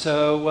that. And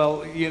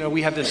so,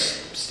 we have this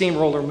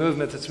steamroller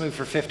movement that's moved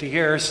for 50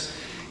 years,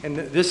 and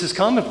this is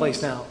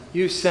commonplace now.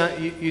 You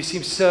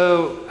seem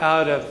so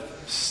out of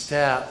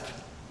step.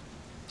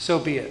 So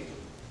be it.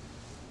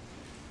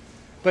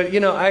 But,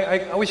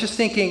 I was just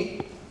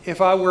thinking, if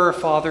I were a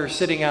father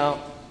sitting out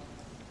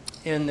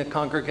in the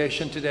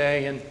congregation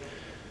today,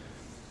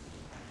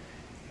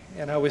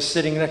 and I was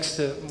sitting next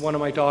to one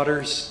of my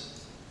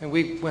daughters, and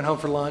we went home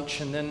for lunch,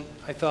 and then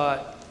I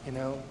thought,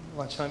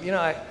 lunchtime,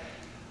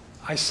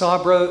 I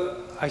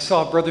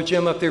saw Brother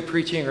Jim up there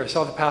preaching, or I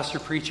saw the pastor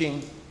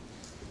preaching,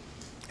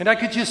 and I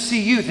could just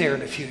see you there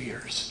in a few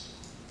years.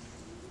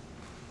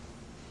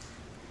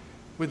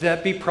 Would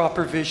that be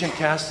proper vision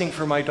casting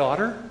for my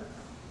daughter?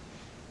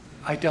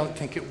 I don't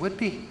think it would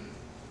be.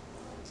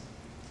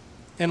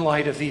 In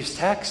light of these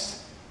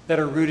texts that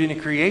are rooted in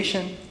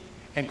creation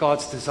and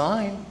God's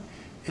design,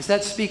 is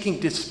that speaking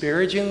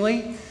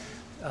disparagingly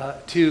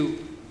to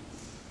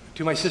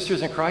my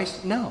sisters in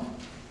Christ? No.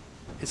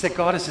 It's that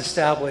God has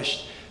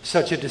established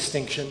such a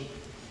distinction,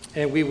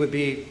 and we would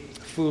be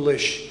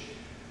foolish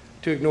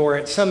to ignore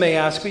it. Some may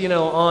ask,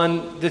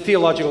 on the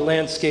theological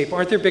landscape,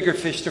 aren't there bigger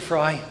fish to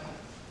fry?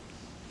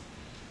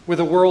 With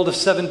a world of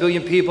 7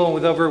 billion people,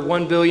 with over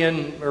 1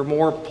 billion or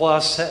more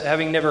plus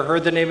having never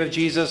heard the name of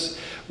Jesus,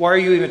 why are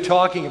you even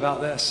talking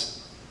about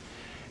this?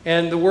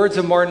 And the words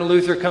of Martin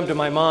Luther come to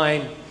my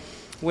mind.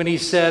 when he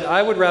said,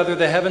 "I would rather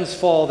the heavens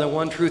fall than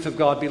one truth of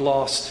God be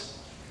lost."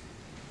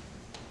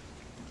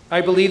 I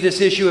believe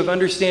this issue of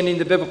understanding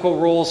the biblical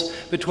roles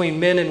between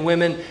men and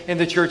women in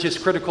the church is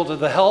critical to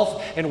the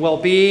health and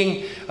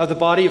well-being of the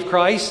body of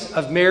Christ,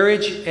 of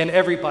marriage, and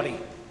everybody.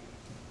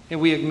 And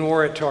we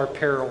ignore it to our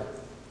peril.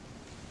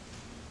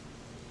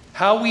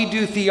 How we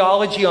do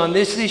theology on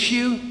this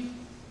issue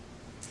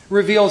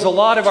reveals a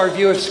lot of our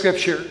view of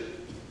Scripture.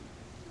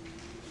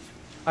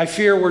 I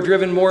fear we're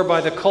driven more by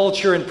the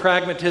culture and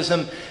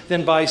pragmatism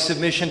than by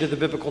submission to the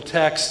biblical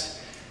text.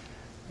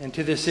 And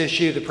to this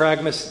issue, the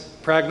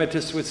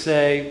pragmatists would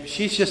say,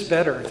 she's just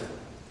better.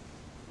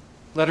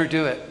 Let her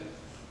do it.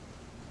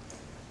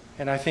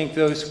 And I think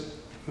those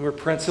who are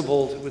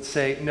principled would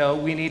say, no,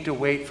 we need to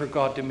wait for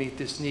God to meet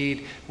this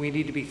need. We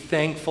need to be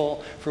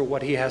thankful for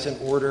what he has in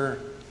order.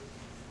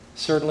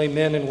 Certainly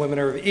men and women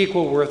are of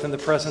equal worth in the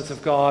presence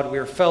of God. We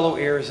are fellow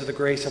heirs of the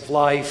grace of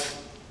life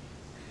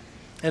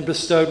and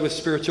bestowed with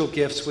spiritual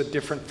gifts with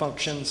different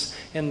functions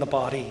in the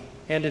body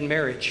and in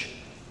marriage.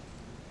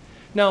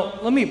 Now,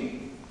 let me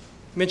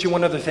mention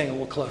one other thing and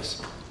we'll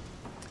close.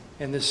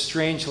 In this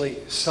strangely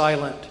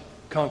silent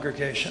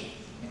congregation,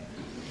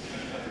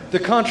 the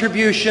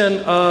contribution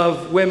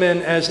of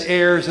women as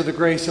heirs of the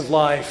grace of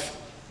life.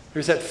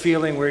 There's that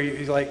feeling where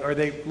you're like, are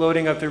they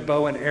loading up their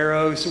bow and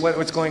arrows?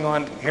 What's going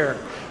on here?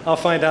 I'll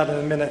find out in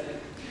a minute.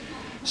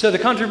 So the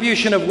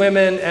contribution of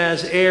women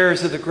as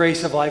heirs of the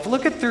grace of life.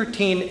 Look at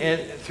 13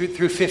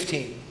 through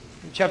 15.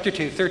 Chapter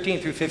 2, 13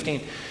 through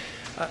 15.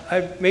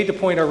 I've made the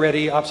point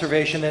already,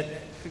 observation, that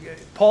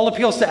Paul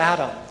appeals to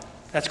Adam.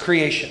 That's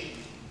creation.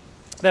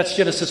 That's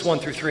Genesis 1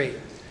 through 3.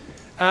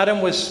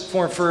 Adam was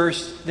formed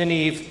first, then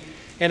Eve.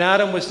 And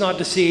Adam was not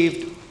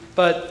deceived,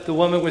 but the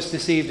woman was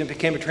deceived and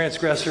became a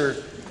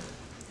transgressor.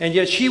 And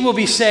yet she will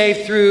be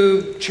saved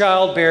through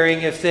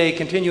childbearing if they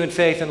continue in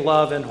faith and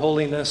love and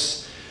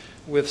holiness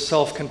with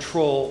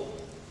self-control.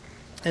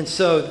 And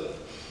so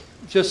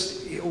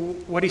just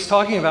what he's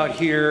talking about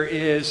here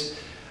is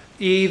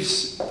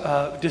Eve's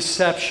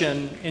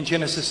deception in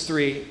Genesis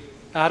 3.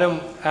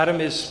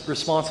 Adam is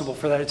responsible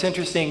for that. It's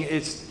interesting.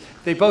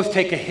 They both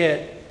take a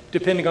hit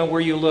depending on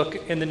where you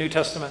look in the New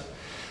Testament.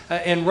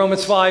 In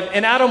Romans 5,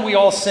 in Adam we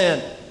all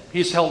sin.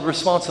 He's held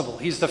responsible.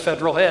 He's the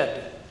federal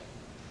head.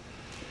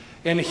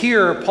 And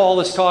here Paul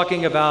is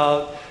talking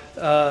about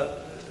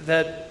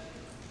that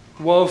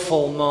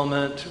woeful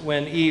moment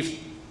when Eve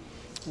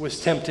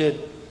was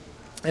tempted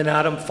and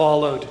Adam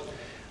followed.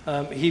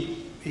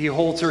 He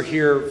holds her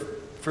here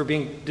for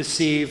being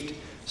deceived.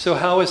 So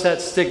how is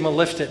that stigma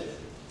lifted?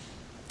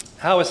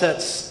 How is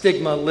that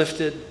stigma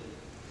lifted?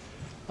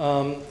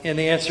 And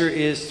the answer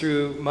is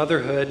through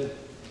motherhood.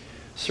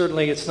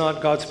 Certainly it's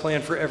not God's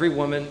plan for every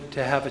woman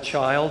to have a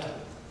child.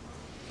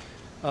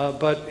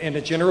 But in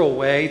a general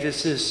way,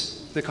 this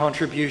is the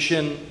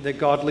contribution that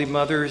godly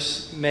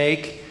mothers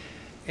make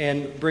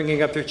in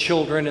bringing up their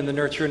children in the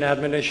nurture and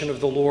admonition of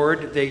the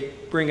Lord. They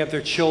bring up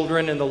their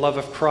children in the love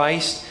of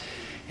Christ.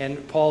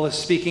 And Paul is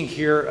speaking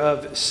here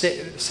of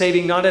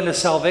saving not in a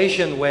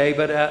salvation way,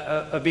 but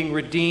of being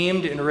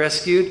redeemed and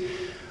rescued.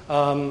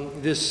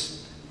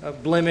 This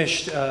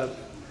blemished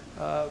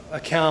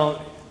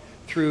account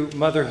through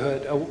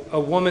motherhood. A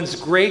woman's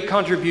great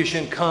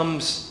contribution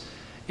comes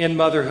in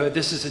motherhood.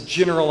 This is a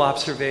general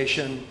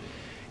observation.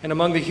 And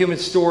among the human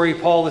story,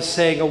 Paul is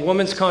saying a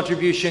woman's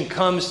contribution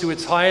comes to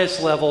its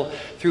highest level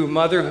through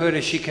motherhood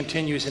as she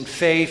continues in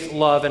faith,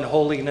 love, and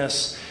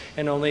holiness.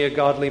 And only a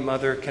godly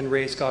mother can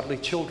raise godly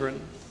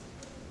children.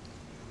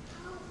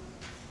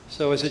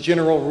 So as a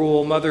general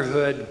rule,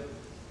 motherhood,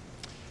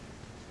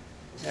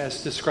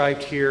 as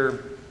described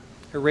here,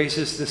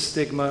 erases the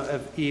stigma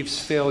of Eve's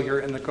failure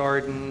in the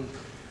garden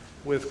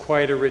with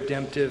quite a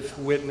redemptive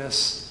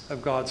witness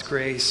of God's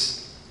grace.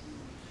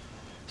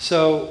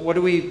 So what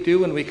do we do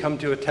when we come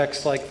to a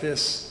text like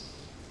this?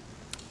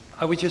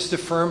 I would just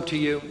affirm to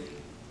you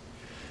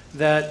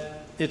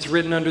that it's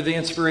written under the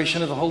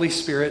inspiration of the Holy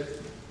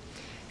Spirit,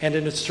 and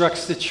it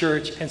instructs the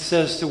church and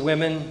says to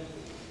women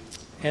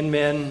and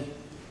men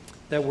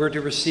that we're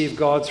to receive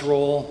God's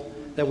role,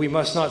 that we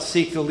must not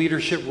seek the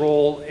leadership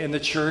role in the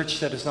church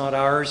that is not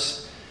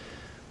ours,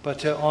 but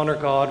to honor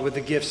God with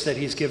the gifts that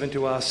he's given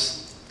to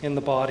us in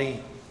the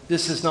body.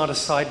 This is not a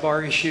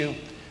sidebar issue.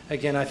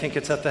 Again, I think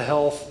it's at the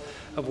health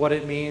of what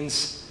it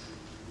means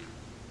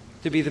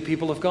to be the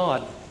people of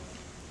God.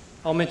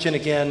 I'll mention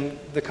again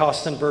the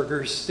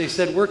Kostenbergers. They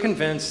said, we're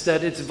convinced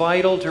that it's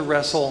vital to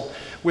wrestle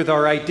with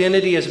our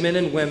identity as men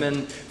and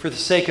women for the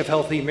sake of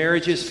healthy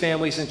marriages,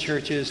 families, and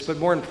churches, but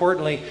more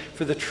importantly,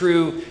 for the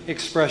true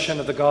expression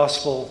of the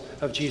gospel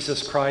of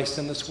Jesus Christ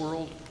in this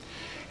world.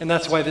 And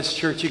that's why this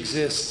church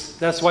exists.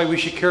 That's why we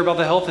should care about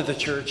the health of the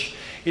church.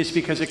 It's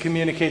because it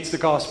communicates the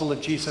gospel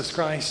of Jesus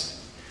Christ.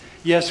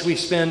 Yes, we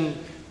spend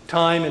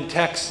time in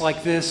texts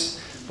like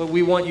this, but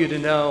we want you to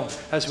know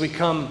as we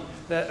come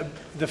that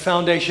the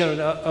foundation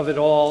of it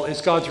all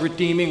is God's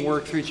redeeming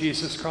work through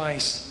Jesus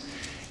Christ.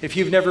 If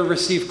you've never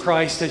received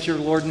Christ as your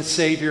Lord and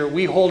Savior,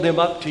 we hold him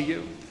up to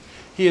you.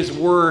 He is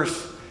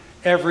worth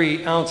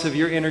every ounce of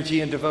your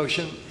energy and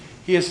devotion.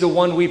 He is the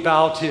one we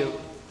bow to.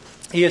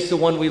 He is the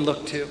one we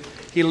look to.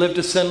 He lived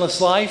a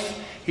sinless life.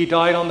 He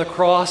died on the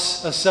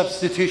cross, a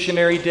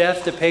substitutionary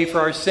death to pay for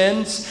our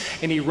sins,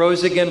 and he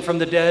rose again from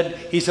the dead.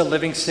 He's a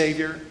living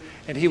Savior,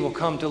 and he will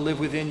come to live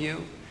within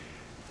you.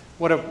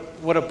 What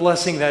a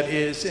blessing that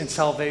is in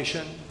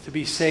salvation, to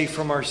be saved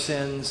from our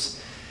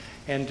sins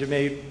and to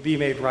be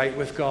made right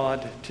with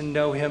God, to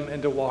know him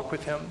and to walk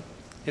with him.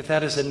 If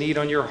that is a need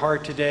on your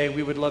heart today,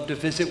 we would love to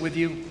visit with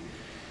you.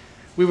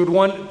 We would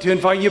want to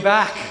invite you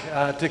back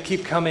to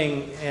keep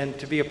coming and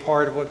to be a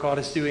part of what God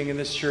is doing in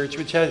this church,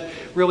 which has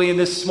really in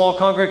this small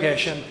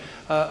congregation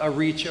a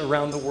reach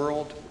around the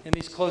world. In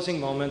these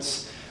closing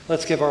moments,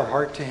 let's give our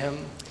heart to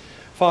him.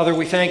 Father,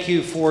 we thank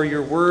you for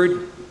your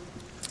word.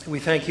 We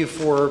thank you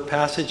for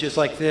passages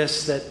like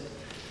this that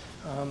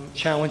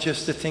challenge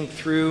us to think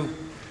through,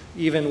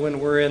 even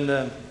when we're in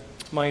the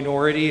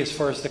minority as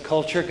far as the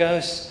culture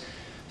goes.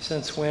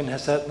 Since when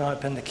has that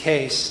not been the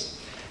case?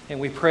 And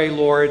we pray,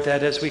 Lord,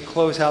 that as we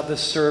close out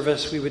this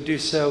service, we would do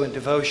so in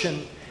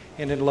devotion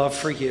and in love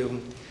for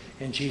you.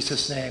 In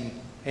Jesus' name,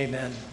 amen.